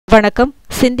வணக்கம்.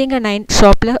 சிந்திங்க 9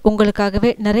 ஷாப்பில் உங்களுக்காகவே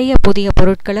நிறைய புதிய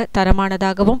பொருட்களை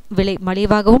தரமானதாகவும் விலை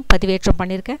மலிவாகவும் பதிவேற்றம்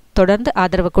பண்ணியிருக்கேன். தொடர்ந்து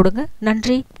ஆதரவு கொடுங்க.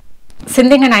 நன்றி.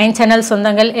 சிந்திங்க 9 சேனல்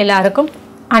சொந்தங்கள் எல்லாருக்கும்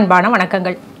அன்பான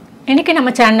வணக்கங்கள். இன்றைக்கி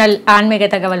நம்ம சேனல் ஆன்மீக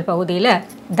தகவல் பகுதியில்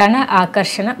தன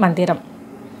ஆகர்ஷண மந்திரம்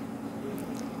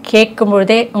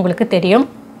கேட்கும்பொழுதே உங்களுக்கு தெரியும்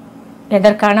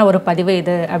எதற்கான ஒரு பதிவு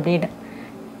இது அப்படின்னு.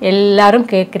 எல்லாரும்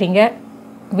கேட்குறீங்க,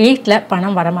 வீட்டில்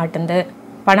பணம் வரமாட்டேங்குது,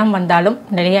 பணம் வந்தாலும்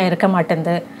நிலையாக இருக்க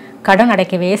மாட்டேங்குது, கடன்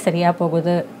அடைக்கவே சரியாக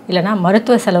போகுது, இல்லைனா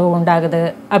மருத்துவ செலவு உண்டாகுது,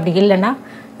 அப்படி இல்லைன்னா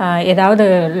ஏதாவது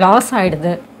லாஸ்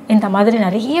ஆகிடுது, இந்த மாதிரி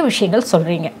நிறைய விஷயங்கள்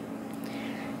சொல்கிறீங்க.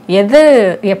 எது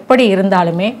எப்படி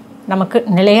இருந்தாலுமே நமக்கு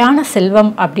நிலையான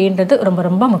செல்வம் அப்படின்றது ரொம்ப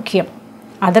ரொம்ப முக்கியம்.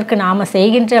 அதற்கு நாம்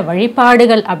செய்கின்ற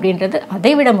வழிபாடுகள் அப்படின்றது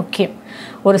அதை விட முக்கியம்.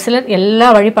 ஒரு சிலர் எல்லா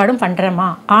வழிபாடும் பண்ணுறேம்மா,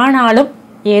 ஆனாலும்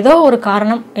ஏதோ ஒரு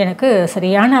காரணம் எனக்கு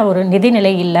சரியான ஒரு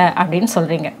நிதிநிலை இல்லை அப்படின்னு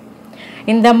சொல்கிறீங்க.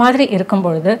 இந்த மாதிரி இருக்கும்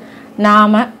பொழுது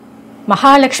நாம்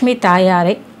மகாலட்சுமி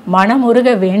தாயாரை மனமுருக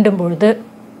வேண்டும் பொழுது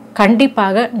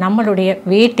கண்டிப்பாக நம்மளுடைய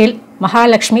வீட்டில்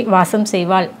மகாலட்சுமி வாசம்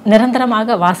செய்வாள்,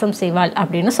 நிரந்தரமாக வாசம் செய்வாள்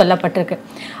அப்படின்னு சொல்லப்பட்டிருக்கு.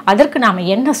 அதற்கு நாம்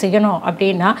என்ன செய்யணும்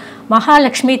அப்படின்னா,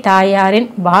 மகாலட்சுமி தாயாரின்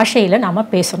பாஷையில் நாம்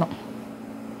பேசணும்.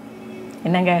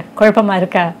 என்னங்க குழப்பமாக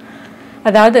இருக்கா?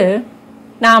 அதாவது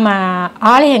நாம்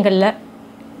ஆலயங்களில்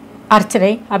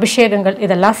அர்ச்சனை அபிஷேகங்கள்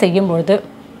இதெல்லாம் செய்யும்பொழுது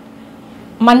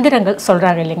மந்திரங்கள்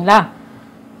சொல்கிறாங்க இல்லைங்களா?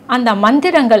 அந்த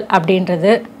மந்திரங்கள்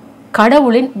அப்படின்றது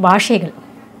கடவுளின் பாஷைகள்.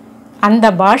 அந்த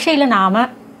பாஷையில் நாம்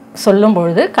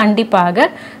சொல்லும்பொழுது கண்டிப்பாக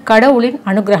கடவுளின்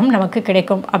அனுகிரகம் நமக்கு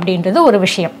கிடைக்கும் அப்படின்றது ஒரு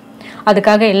விஷயம்.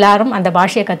 அதுக்காக எல்லாரும் அந்த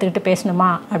பாஷையை கற்றுக்கிட்டு பேசணுமா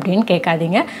அப்படின்னு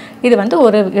கேட்காதீங்க. இது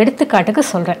ஒரு எடுத்துக்காட்டுக்கு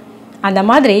சொல்கிறேன். அந்த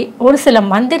மாதிரி ஒரு சில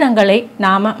மந்திரங்களை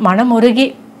நாம் மனமுருகி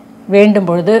வேண்டும்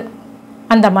பொழுது,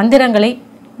 அந்த மந்திரங்களை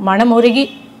மனமுருகி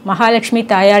மகாலட்சுமி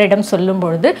தாயாரிடம் சொல்லும்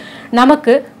பொழுது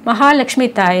நமக்கு மகாலட்சுமி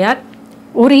தாயார்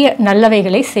உரிய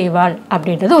நல்லவைகளை செய்வாள்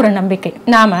அப்படின்றது ஒரு நம்பிக்கை.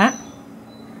 நாம்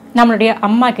நம்மளுடைய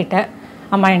அம்மா கிட்ட,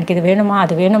 அம்மா எனக்கு இது வேணுமா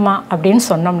அது வேணுமா அப்படின்னு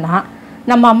சொன்னோம்னா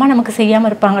நம்ம அம்மா நமக்கு செய்யாமல்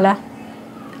இருப்பாங்களா?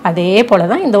 அதே போல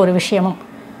தான் இந்த ஒரு விஷயமும்.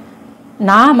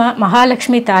 நாம்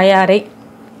மகாலட்சுமி தாயாரை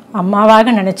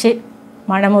அம்மாவாக நினச்சி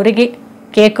மனமுருகி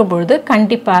கேட்கும் பொழுது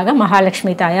கண்டிப்பாக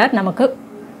மகாலட்சுமி தாயார் நமக்கு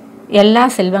எல்லா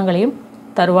செல்வங்களையும்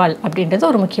தருவாள் அப்படின்றது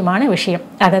ஒரு முக்கியமான விஷயம்.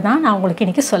 அதை தான் நான் உங்களுக்கு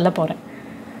இன்றைக்கி சொல்ல போகிறேன்.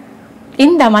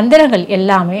 இந்த மந்திரங்கள்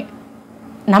எல்லாமே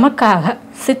நமக்காக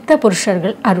சித்த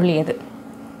புருஷர்கள் அருளியது.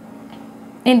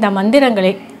 இந்த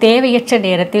மந்திரங்களை தேவையற்ற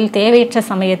நேரத்தில் தேவையற்ற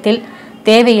சமயத்தில்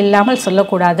தேவையில்லாமல்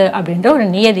சொல்லக்கூடாது அப்படின்ற ஒரு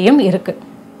நியதியும் இருக்குது.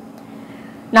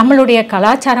 நம்மளுடைய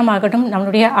கலாச்சாரமாகட்டும்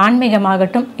நம்மளுடைய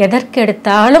ஆன்மீகமாகட்டும் எதற்கு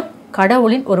எடுத்தாலும்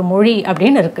கடவுளின் ஒரு மொழி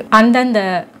அப்படின்னு இருக்குது. அந்தந்த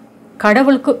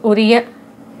கடவுளுக்கு உரிய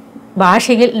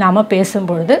பாஷையில் நாம்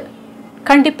பேசும்பொழுது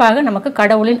கண்டிப்பாக நமக்கு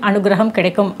கடவுளின் அனுகிரகம்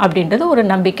கிடைக்கும் அப்படின்றது ஒரு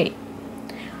நம்பிக்கை.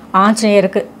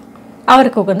 ஆஞ்சநேயருக்கு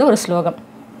அவருக்கு ஒரு ஸ்லோகம்,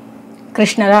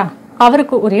 கிருஷ்ணரா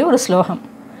அவருக்கு உரிய ஒரு ஸ்லோகம்,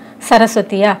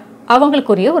 சரஸ்வதியா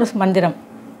அவங்களுக்குரிய ஒரு மந்திரம்,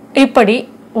 இப்படி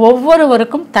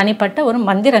ஒவ்வொருவருக்கும் தனிப்பட்ட ஒரு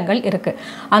மந்திரங்கள் இருக்குது.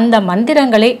 அந்த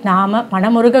மந்திரங்களை நாம்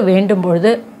மனமுருக வேண்டும்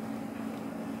பொழுது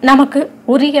நமக்கு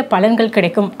உரிய பலன்கள்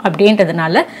கிடைக்கும்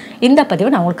அப்படின்றதுனால இந்த பதிவை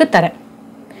நான் உங்களுக்கு தரேன்.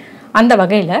 அந்த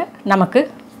வகையில் நமக்கு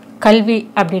கல்வி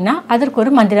அப்படின்னா அதற்கு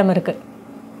ஒரு மந்திரம் இருக்குது,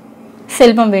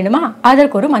 செல்வம் வேணுமா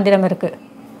அதற்கு ஒரு மந்திரம் இருக்குது,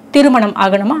 திருமணம்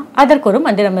ஆகணுமா அதற்கு ஒரு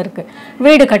மந்திரம் இருக்குது,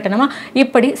 வீடு கட்டணுமா,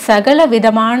 இப்படி சகல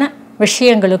விதமான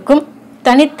விஷயங்களுக்கும்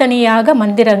தனித்தனியாக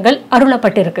மந்திரங்கள்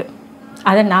அருளப்பட்டிருக்கு.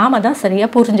 அதை நாம் தான்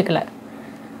சரியாக புரிஞ்சுக்கல.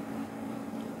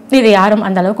 இது யாரும்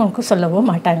அந்த அளவுக்கு உங்களுக்கு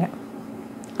சொல்லவும் மாட்டாங்க.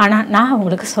 ஆனால் நான்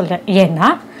உங்களுக்கு சொல்கிறேன். ஏன்னா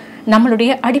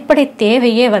நம்மளுடைய அடிப்படை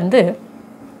தேவையே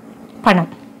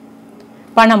பணம்.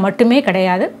 பணம் மட்டுமே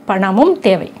கிடையாது, பணமும்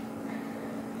தேவை.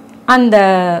 அந்த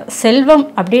செல்வம்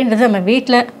அப்படின்றது நம்ம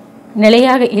வீட்டில்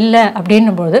நிலையாக இல்லை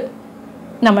அப்படின்னும்போது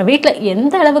நம்ம வீட்டில்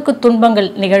எந்த அளவுக்கு துன்பங்கள்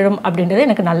நிகழும் அப்படின்றது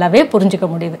எனக்கு நல்லாவே புரிஞ்சுக்க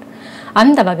முடியுது.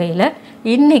 அந்த வகையில்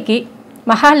இன்றைக்கி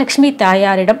மகாலட்சுமி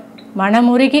தாயாரிடம்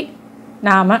மனமுருகி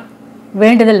நாம்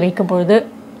வேண்டுதல் வைக்கும் பொழுது,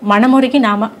 மனமுருகி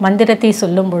நாம் மந்திரத்தை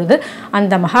சொல்லும் பொழுது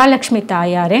அந்த மகாலட்சுமி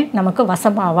தாயாரே நமக்கு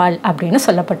வசமாவாள் அப்படின்னு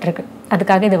சொல்லப்பட்டிருக்கு.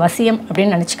 அதுக்காக இது வசியம்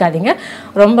அப்படின்னு நினச்சிக்காதீங்க.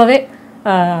 ரொம்பவே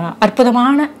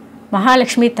அற்புதமான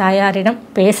மகாலட்சுமி தாயாரிடம்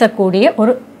பேசக்கூடிய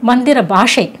ஒரு மந்திர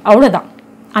பாஷை, அவ்வளோதான்.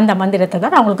 அந்த மந்திரத்தை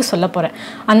தான் நான் உங்களுக்கு சொல்ல போகிறேன்.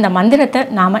 அந்த மந்திரத்தை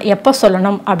நாம் எப்போ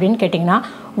சொல்லணும் அப்படின்னு கேட்டிங்கன்னா,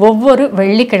 ஒவ்வொரு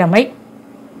வெள்ளிக்கிழமை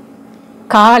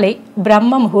காலை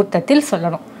பிரம்ம முகூர்த்தத்தில்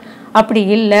சொல்லணும். அப்படி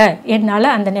இல்லை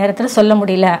என்னால் அந்த நேரத்தில் சொல்ல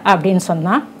முடியல அப்படின்னு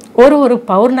சொன்னால் ஒரு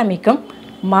பௌர்ணமிக்கும்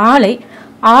மாலை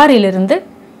 6 to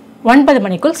 9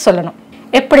 மணிக்குள் சொல்லணும்.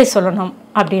 எப்படி சொல்லணும்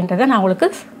அப்படின்றத நான் உங்களுக்கு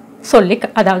சொல்லி,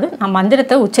 அதாவது நான்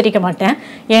மந்திரத்தை உச்சரிக்க மாட்டேன்,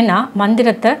 ஏன்னா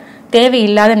மந்திரத்தை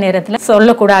தேவையில்லாத நேரத்தில்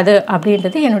சொல்லக்கூடாது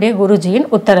அப்படின்றது என்னுடைய குருஜியின்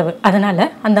உத்தரவு. அதனால்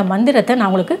அந்த மந்திரத்தை நான்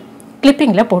உங்களுக்கு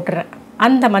கிளிப்பிங்கில் போட்டுறேன்.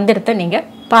 அந்த மந்திரத்தை நீங்கள்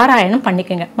பாராயணம்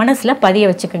பண்ணிக்கோங்க, மனசில் பதிய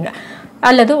வச்சுக்கோங்க,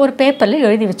 அல்லது ஒரு பேப்பரில்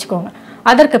எழுதி வச்சுக்கோங்க.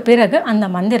 அதற்கு பிறகு அந்த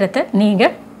மந்திரத்தை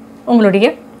நீங்கள் உங்களுடைய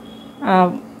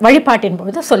வழிபாட்டின்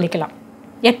பொழுது சொல்லிக்கலாம்.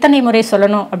 எத்தனை முறை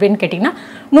சொல்லணும் அப்படின்னு கேட்டிங்கன்னா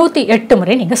 108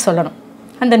 முறை நீங்கள் சொல்லணும்.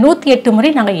 அந்த 108 முறை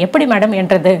நாங்கள் எப்படி மேடம்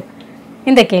என்றது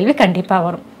இந்த கேள்வி கண்டிப்பாக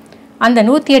வரும். அந்த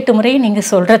 108 முறையை நீங்கள்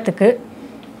சொல்கிறதுக்கு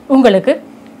உங்களுக்கு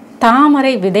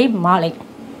தாமரை விதை மாலை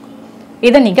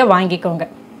இதை நீங்கள் வாங்கிக்கோங்க.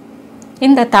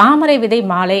 இந்த தாமரை விதை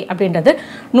மாலை அப்படின்றது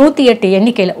 108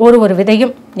 எண்ணிக்கையில் ஒரு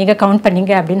விதையும் நீங்கள் கவுண்ட்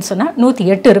பண்ணிங்க அப்படின்னு சொன்னால்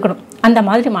 108 இருக்கணும். அந்த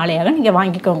மாதிரி மாலையாக நீங்கள்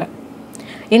வாங்கிக்கோங்க.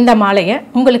 இந்த மாலையை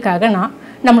உங்களுக்காக நான்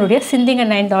நம்மளுடைய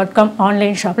sindinga9.com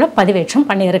ஆன்லைன் ஷாப்பில் பதிவேற்றம்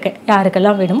பண்ணியிருக்கேன்.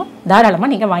 யாருக்கெல்லாம் வேணுமோ தாராளமாக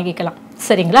நீங்கள் வாங்கிக்கலாம்.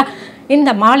 சரிங்களா? இந்த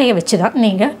மாலையை வச்சு தான்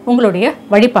நீங்கள் உங்களுடைய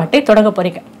வழிபாட்டை தொடங்க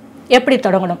போகிறீங்க. எப்படி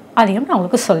தொடங்கணும் அதையும் நான்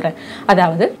உங்களுக்கு சொல்கிறேன்.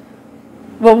 அதாவது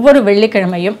ஒவ்வொரு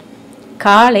வெள்ளிக்கிழமையும்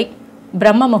காலை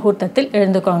பிரம்ம முகூர்த்தத்தில்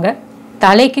எழுந்துக்கோங்க.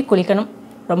 தலைக்கு குளிக்கணும்,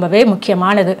 ரொம்பவே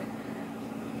முக்கியமானது.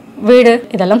 வீடு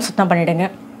இதெல்லாம் சுத்தம் பண்ணிவிடுங்க.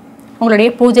 உங்களுடைய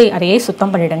பூஜை அறையை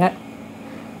சுத்தம் பண்ணிவிடுங்க.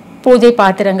 பூஜை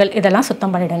பாத்திரங்கள் இதெல்லாம்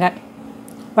சுத்தம் பண்ணிவிடுங்க.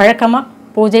 வழக்கமாக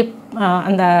பூஜை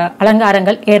அந்த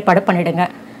அலங்காரங்கள் ஏற்பாடு பண்ணிவிடுங்க.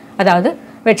 அதாவது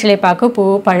வெற்றிலை பாக்கு, பூ,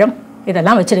 பழம்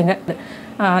இதெல்லாம் வச்சுடுங்க.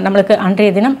 நம்மளுக்கு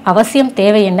அன்றைய தினம் அவசியம்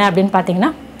தேவை என்ன அப்படின்னு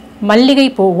பார்த்தீங்கன்னா மல்லிகை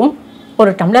பூவும்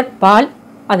ஒரு டம்ளர் பால்,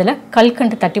 அதில்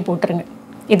கல்கண்டு தட்டி போட்டுருங்க.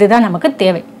 இதுதான் நமக்கு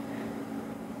தேவை.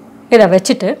 இதை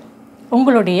வச்சுட்டு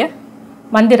உங்களுடைய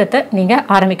மந்திரத்தை நீங்கள்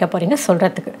ஆரம்பிக்க போகிறீங்க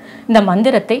சொல்கிறதுக்கு. இந்த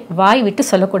மந்திரத்தை வாய் விட்டு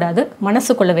சொல்லக்கூடாது,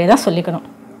 மனசுக்குள்ளவே தான் சொல்லிக்கணும்.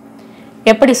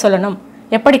 எப்படி சொல்லணும்,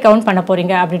 எப்படி கவுண்ட் பண்ண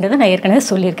போகிறீங்க அப்படின்றத நான் ஏற்கனவே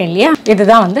சொல்லியிருக்கேன் இல்லையா?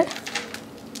 இதுதான் வந்து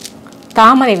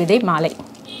தாமரை விதை மாலை.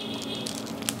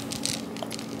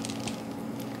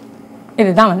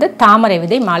 இதுதான் வந்து தாமரை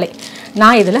விதை மாலை.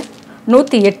 நான் இதில்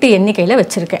 108 எண்ணிக்கையில்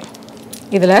வச்சுருக்கேன்.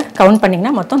 இதில் கவுண்ட்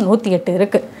பண்ணிங்கன்னா மொத்தம் 108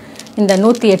 இருக்குது. இந்த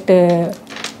 108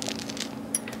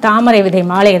 தாமரை விதை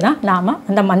மாலையை தான் நாம்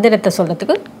அந்த மந்திரத்தை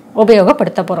சொல்கிறதுக்கு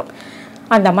உபயோகப்படுத்த போகிறோம்.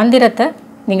 அந்த மந்திரத்தை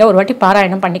நீங்கள் ஒரு வாட்டி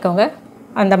பாராயணம் பண்ணிக்கோங்க.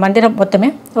 அந்த மந்திரம் மொத்தமே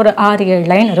ஒரு 6-7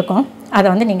 லைன் இருக்கும். அதை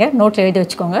வந்து நீங்கள் நோட்டில் எழுதி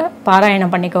வச்சுக்கோங்க,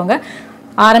 பாராயணம் பண்ணிக்கோங்க.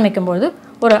 ஆரம்பிக்கும்போது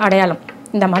ஒரு அடையாளம்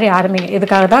இந்த மாதிரி ஆரம்பிங்க.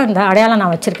 இதுக்காக தான் இந்த அடையாளம்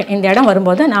நான் வச்சுருக்கேன். இந்த இடம்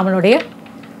வரும்போது நம்மளுடைய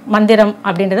மந்திரம்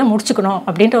அப்படின்றத முடிச்சுக்கணும்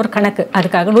அப்படின்ற ஒரு கணக்கு.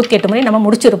 அதுக்காக 108 முறை நம்ம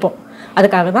முடிச்சிருப்போம்.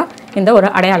 அதுக்காக தான் இந்த ஒரு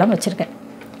அடையாளம் வச்சுருக்கேன்.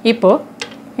 இப்போது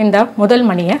இந்த முதல்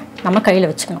மணியை நம்ம கையில்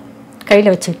வச்சுக்கணும். கையில்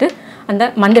வச்சுட்டு அந்த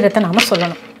மந்திரத்தை நாம்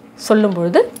சொல்லணும்.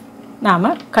 சொல்லும்பொழுது நாம்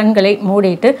கண்களை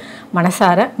மூடிட்டு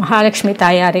மனசார மகாலட்சுமி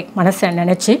தாயாரை மனசை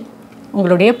நினச்சி,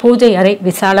 உங்களுடைய பூஜை அறை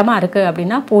விசாலமாக இருக்குது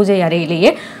அப்படின்னா பூஜை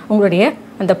அறையிலேயே உங்களுடைய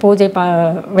அந்த பூஜை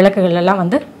விளக்குகள் எல்லாம்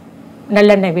வந்து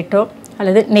நல்லெண்ணெய் விட்டோ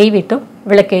அல்லது நெய் விட்டோ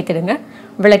விளக்கேற்றிடுங்க.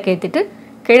 விளக்கேற்றிட்டு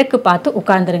கிழக்கு பார்த்து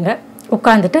உட்காந்துருங்க.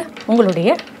 உட்காந்துட்டு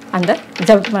உங்களுடைய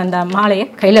அந்த மாலையை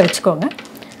கையில் வச்சுக்கோங்க.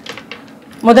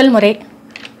 முதல் முறை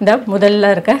இந்த முதல்ல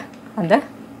இருக்க அந்த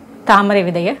தாமரை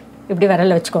விதையை இப்படி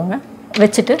விரலில் வச்சுக்கோங்க.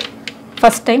 வச்சுட்டு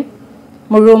ஃபஸ்ட் டைம்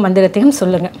முழு மந்திரத்தையும்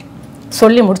சொல்லுங்கள்.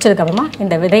 சொல்லி முடிச்சதுக்கப்புறமா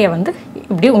இந்த விதையை வந்து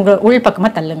இப்படி உங்கள் உள்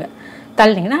பக்கமாக தள்ளுங்க.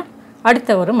 தள்ளினீங்கன்னா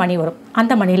அடுத்த ஒரு மணி வரும்.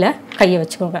 அந்த மணியில் கையை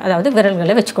வச்சுக்கோங்க, அதாவது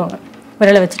விரல்களை வச்சுக்கோங்க.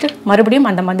 விரலை வச்சுட்டு மறுபடியும்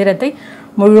அந்த மந்திரத்தை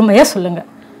முழுமையாக சொல்லுங்கள்.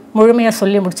 முழுமையாக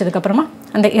சொல்லி முடிச்சதுக்கப்புறமா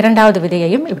அந்த 2வது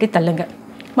விதையையும் இப்படி தள்ளுங்க.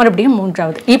 மறுபடியும்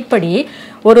 3வது. இப்படி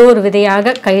ஒரு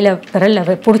விதையாக கையில்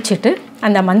விரலில் பிடிச்சிட்டு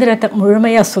அந்த மந்திரத்தை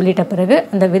முழுமையாக சொல்லிட்ட பிறகு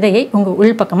அந்த விதையை உங்கள்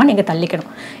உள் பக்கமாக நீங்கள் தள்ளிக்கணும்.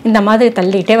 இந்த மாதிரி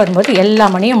தள்ளிகிட்டே வரும்போது எல்லா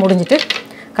மணியும் முடிஞ்சிட்டு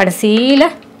கடைசியில்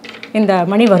இந்த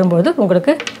மணி வரும்போது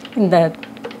உங்களுக்கு இந்த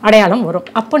அடையாளம் வரும்.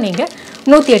 அப்போ நீங்கள்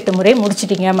 108 முறை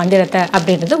முடிச்சிட்டிங்க மந்திரத்தை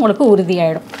அப்படின்றது உங்களுக்கு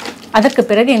உறுதியாயிடும். அதற்கு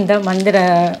பிறகு இந்த மந்திர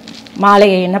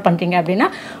மாலையை என்ன பண்ணுறீங்க அப்படின்னா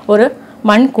ஒரு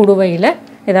மண் குடுவையில்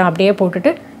இதை அப்படியே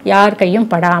போட்டுட்டு யார் கையும்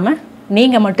படாமல்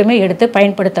நீங்கள் மட்டுமே எடுத்து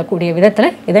பயன்படுத்தக்கூடிய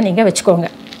விதத்தில் இதை நீங்கள் வச்சுக்கோங்க.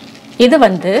 இது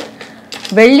வந்து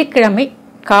வெள்ளிக்கிழமை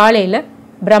காலையில்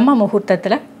பிரம்ம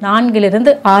முகூர்த்தத்தில் 4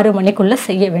 to 6 மணிக்குள்ளே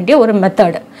செய்ய வேண்டிய ஒரு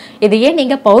மெத்தடு. இதையே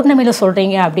நீங்கள் பௌர்ணமியில்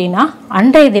சொல்கிறீங்க அப்படின்னா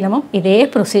அன்றைய தினமும் இதே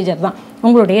ப்ரொசீஜர் தான்.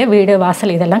 உங்களுடைய வீடு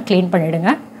வாசல் இதெல்லாம் க்ளீன்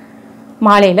பண்ணிவிடுங்க.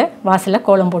 மாலையில் வாசலில்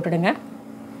கோலம் போட்டுடுங்க.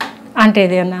 அன்றைய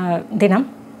தினம்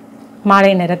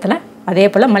மாலை நேரத்தில் அதே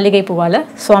போல் மல்லிகை பூவால்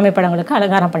சுவாமி படங்களுக்கு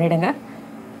அலங்காரம் பண்ணிவிடுங்க.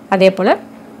 அதே போல்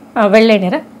வெள்ளை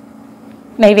நிற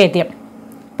நைவேத்தியம்,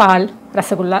 பால்,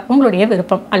 ரசகுல்லா, உங்களுடைய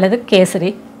விருப்பம், அல்லது கேசரி,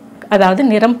 அதாவது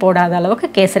நிறம் போடாத அளவுக்கு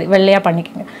கேசரி வெள்ளையாக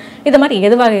பண்ணிக்கோங்க. இது மாதிரி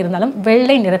எதுவாக இருந்தாலும்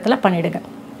வெள்ளை நிறத்தில் பண்ணிவிடுங்க.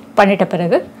 பண்ணிட்ட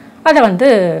பிறகு அதை வந்து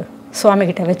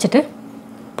சுவாமிகிட்ட வச்சுட்டு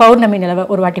பௌர்ணமி நிலவை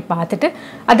ஒரு வாட்டி பார்த்துட்டு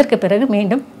அதற்கு பிறகு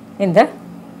மீண்டும் இந்த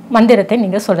மந்திரத்தை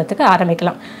நீங்கள் சொல்கிறதுக்கு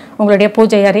ஆரம்பிக்கலாம். உங்களுடைய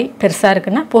பூஜை அறை பெருசாக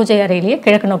இருக்குன்னா பூஜை அறையிலேயே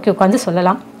கிழக்கு நோக்கி உட்காந்து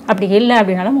சொல்லலாம். அப்படி இல்லை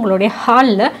அப்படின்னாலும் உங்களுடைய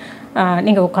ஹாலில்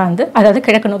நீங்கள் உட்காந்து, அதாவது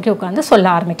கிழக்கு நோக்கி உட்காந்து சொல்ல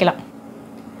ஆரம்பிக்கலாம்.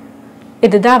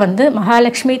 இதுதான் வந்து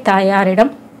மகாலட்சுமி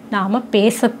தாயாரிடம் நாம்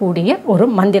பேசக்கூடிய ஒரு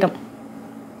மந்திரம்.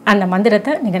 அந்த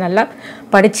மந்திரத்தை நீங்கள் நல்லா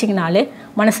படிச்சிங்கனாலே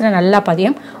மனசில் நல்லா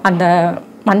பதியும். அந்த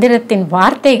மந்திரத்தின்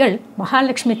வார்த்தைகள்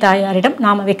மகாலட்சுமி தாயாரிடம்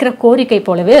நாம் வைக்கிற கோரிக்கை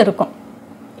போலவே இருக்கும்.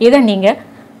 இதை நீங்கள்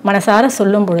மனசார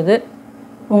சொல்லும் பொழுது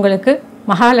உங்களுக்கு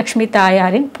மகாலட்சுமி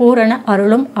தாயாரின் பூரண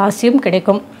அருளும் ஆசியும்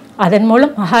கிடைக்கும். அதன்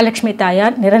மூலம் மகாலட்சுமி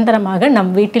தாயார் நிரந்தரமாக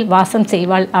நம் வீட்டில் வாசம்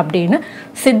செய்வாள் அப்படின்னு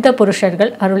சித்த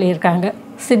புருஷர்கள் அருளியிருக்காங்க,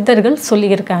 சித்தர்கள்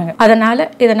சொல்லியிருக்காங்க. அதனால்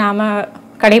இதை நாம்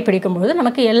கடைப்பிடிக்கும் பொழுது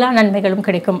நமக்கு எல்லா நன்மைகளும்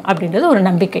கிடைக்கும் அப்படின்றது ஒரு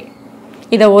நம்பிக்கை.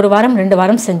 இதை 1 வாரம் 2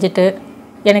 வாரம் செஞ்சுட்டு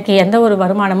எனக்கு எந்த ஒரு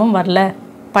வருமானமும் வரல,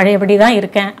 பழையபடி தான்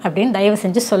இருக்கேன் அப்படின்னு தயவு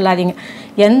செஞ்சு சொல்லாதீங்க.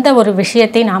 எந்த ஒரு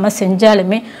விஷயத்தை நாம்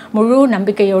செஞ்சாலுமே முழு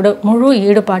நம்பிக்கையோடு முழு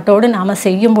ஈடுபாட்டோடு நாம்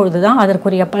செய்யும்பொழுது தான்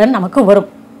அதற்குரிய பலன் நமக்கு வரும்.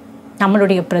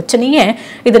 நம்மளுடைய பிரச்சனையே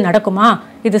இது நடக்குமா,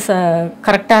 இது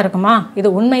கரெக்டாக இருக்குமா, இது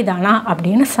உண்மைதானா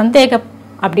அப்படின்னு சந்தேகம்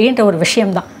அப்படின்ற ஒரு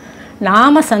விஷயம்தான்.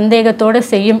 நாம் சந்தேகத்தோடு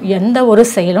செய்யும் எந்த ஒரு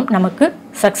செயலும் நமக்கு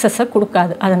சக்ஸஸை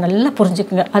கொடுக்காது. அதை நல்லா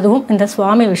புரிஞ்சுக்குங்க. அதுவும் இந்த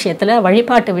சுவாமி விஷயத்தில்,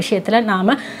 வழிபாட்டு விஷயத்தில்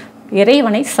நாம்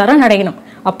இறைவனை சரணடையணும்.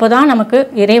 அப்போ தான் நமக்கு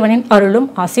இறைவனின் அருளும்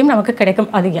ஆசையும் நமக்கு கிடைக்கும்.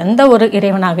 அது எந்த ஒரு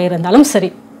இறைவனாக இருந்தாலும் சரி.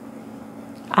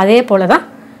 அதே போல தான்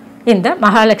இந்த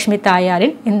மகாலட்சுமி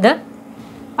தாயாரின் இந்த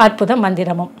அற்புத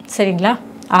மந்திரமும். சரிங்களா?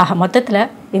 ஆக மொத்தத்தில்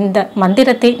இந்த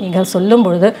மந்திரத்தை நீங்கள் சொல்லும்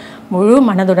பொழுது முழு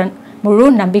மனதுடன் முழு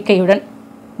நம்பிக்கையுடன்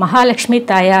மகாலட்சுமி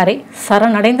தாயாரை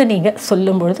சரணடைந்து நீங்கள்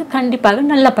சொல்லும் பொழுது கண்டிப்பாக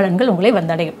நல்ல பலன்கள் உங்களை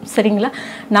வந்தடையும். சரிங்களா?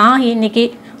 நான் இன்னைக்கு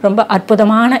ரொம்ப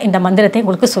அற்புதமான இந்த மந்திரத்தை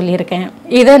உங்களுக்கு சொல்லியிருக்கேன்.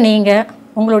 இதை நீங்கள்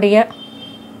உங்களுடைய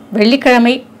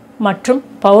வெள்ளிக்கிழமை மற்றும்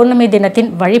பௌர்ணமி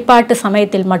தினத்தின் வழிபாட்டு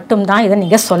சமயத்தில் மட்டும்தான் இதை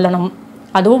நீங்கள் சொல்லணும்.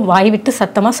 அதுவும் வாய் விட்டு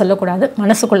சத்தமாக சொல்லக்கூடாது,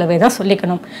 மனசுக்குள்ளவே தான்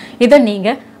சொல்லிக்கணும். இதை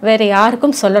நீங்கள் வேறு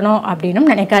யாருக்கும் சொல்லணும் அப்படின்னு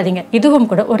நினைக்காதீங்க. இதுவும்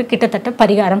கூட ஒரு கிட்டத்தட்ட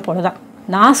பரிகாரம் போல தான்.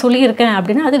 நான் சொல்லியிருக்கேன்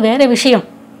அப்படின்னா அது வேறு விஷயம்.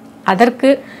 அதற்கு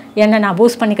என்ன நான்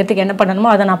பூஸ்ட் பண்ணிக்கிறதுக்கு என்ன பண்ணணுமோ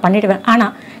அதை நான் பண்ணிவிடுவேன்.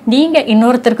 ஆனால் நீங்கள்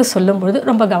இன்னொருத்தருக்கு சொல்லும்பொழுது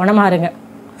ரொம்ப கவனமாக இருங்க.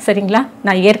 சரிங்களா?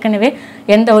 நான் ஏற்கனவே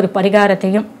எந்த ஒரு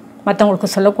பரிகாரத்தையும்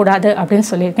மற்றவங்களுக்கு சொல்லக்கூடாது அப்படின்னு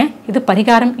சொல்லியிருக்கேன். இது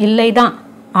பரிகாரம் இல்லை தான்,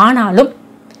 ஆனாலும்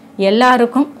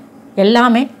எல்லாருக்கும்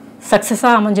எல்லாமே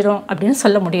சக்ஸஸாக அமைஞ்சிடும் அப்படின்னு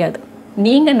சொல்ல முடியாது.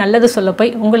 நீங்கள் நல்லது சொல்ல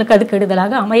போய் உங்களுக்கு அது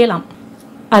கெடுதலாக அமையலாம்.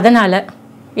 அதனால்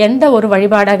எந்த ஒரு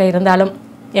வழிபாடாக இருந்தாலும்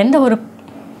எந்த ஒரு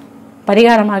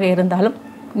பரிகாரமாக இருந்தாலும்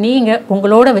நீங்கள்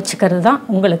உங்களோட வச்சுக்கிறது தான்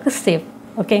உங்களுக்கு சேஃப்.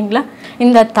 ஓகேங்களா?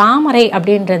 இந்த தாமரை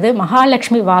அப்படின்றது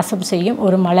மகாலட்சுமி வாசம் செய்யும்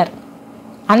ஒரு மலர்.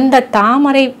 அந்த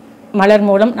தாமரை மலர்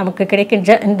மூலம் நமக்கு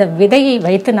கிடைக்கின்ற இந்த விதையை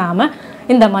வைத்து நாம்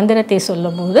இந்த மந்திரத்தை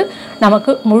சொல்லும்போது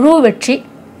நமக்கு முழு வெற்றி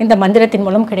இந்த மந்திரத்தின்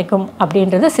மூலம் கிடைக்கும்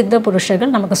அப்படின்றது சித்த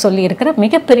புருஷர்கள் நமக்கு சொல்லியிருக்கிற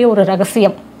மிகப்பெரிய ஒரு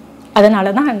ரகசியம்.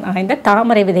 அதனால தான் நான் இந்த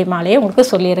தாமரை விதை மாலையை உங்களுக்கு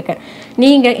சொல்லியிருக்கேன்.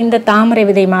 நீங்கள் இந்த தாமரை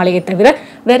விதை மாலையை தவிர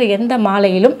வேறு எந்த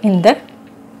மாலையிலும் இந்த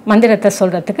மந்திரத்தை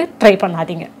சொல்கிறதுக்கு ட்ரை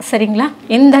பண்ணாதீங்க. சரிங்களா?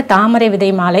 இந்த தாமரை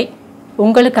விதை மாலை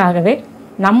உங்களுக்காகவே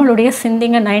நம்மளுடைய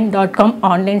Sindinga9.com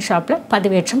ஆன்லைன் ஷாப்பில்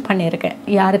பதிவேற்றம் பண்ணியிருக்கேன்.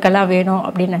 யாருக்கெல்லாம் வேணும்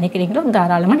அப்படின்னு நினைக்கிறீங்களோ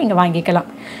தாராளமாக நீங்கள் வாங்கிக்கலாம்.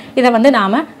 இதை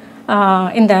நாம்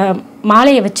இந்த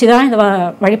மாலையை வச்சு தான் இந்த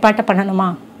வழிபாட்டை பண்ணணுமா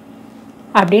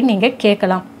அப்படின்னு நீங்கள்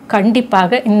கேட்கலாம்.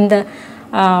 கண்டிப்பாக இந்த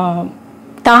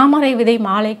தாமரை விதை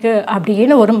மாலைக்கு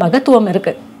அப்படின்னு ஒரு மகத்துவம்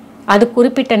இருக்குது. அது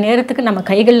குறிப்பிட்ட நேரத்துக்கு நம்ம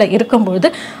கைகளில் இருக்கும்பொழுது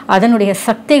அதனுடைய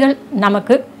சக்திகள்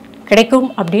நமக்கு கிடைக்கும்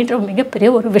அப்படின்ற மிகப்பெரிய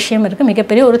ஒரு விஷயம் இருக்குது,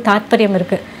 மிகப்பெரிய ஒரு தாற்பயம்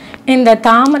இருக்குது. இந்த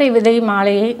தாமரை விதை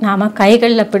மாலையை நாம்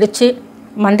கைகளில் பிடிச்சு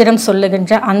மந்திரம்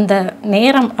சொல்லுகின்ற அந்த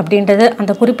நேரம் அப்படின்றது,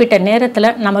 அந்த குறிப்பிட்ட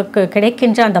நேரத்தில் நமக்கு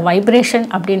கிடைக்கின்ற அந்த வைப்ரேஷன்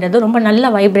அப்படின்றது ரொம்ப நல்ல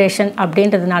வைப்ரேஷன்.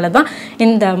 அப்படின்றதுனால தான்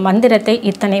இந்த மந்திரத்தை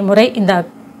இத்தனை முறை இந்த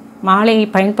மாலையை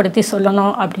பயன்படுத்தி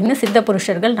சொல்லணும் அப்படின்னு சித்த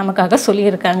புருஷர்கள் நமக்காக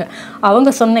சொல்லியிருக்காங்க.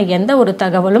 அவங்க சொன்ன எந்த ஒரு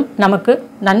தகவலும் நமக்கு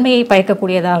நன்மையை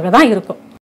பயக்கக்கூடியதாக தான் இருக்கும்.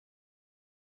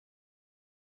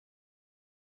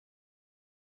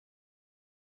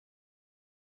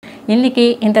 இன்றைக்கி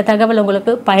இந்த தகவல்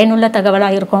உங்களுக்கு பயனுள்ள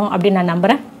தகவலாக இருக்கும் அப்படின்னு நான்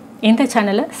நம்புகிறேன். இந்த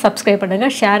சேனலை சப்ஸ்கிரைப்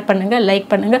பண்ணுங்கள், ஷேர் பண்ணுங்கள்,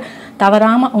 லைக் பண்ணுங்கள்.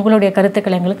 தவறாமல் உங்களுடைய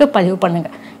கருத்துக்களை எங்களுக்கு பதிவு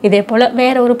பண்ணுங்கள். இதே போல்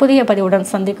வேறு ஒரு புதிய பதிவுடன்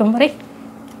சந்திக்கும் வரை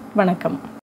வணக்கம்.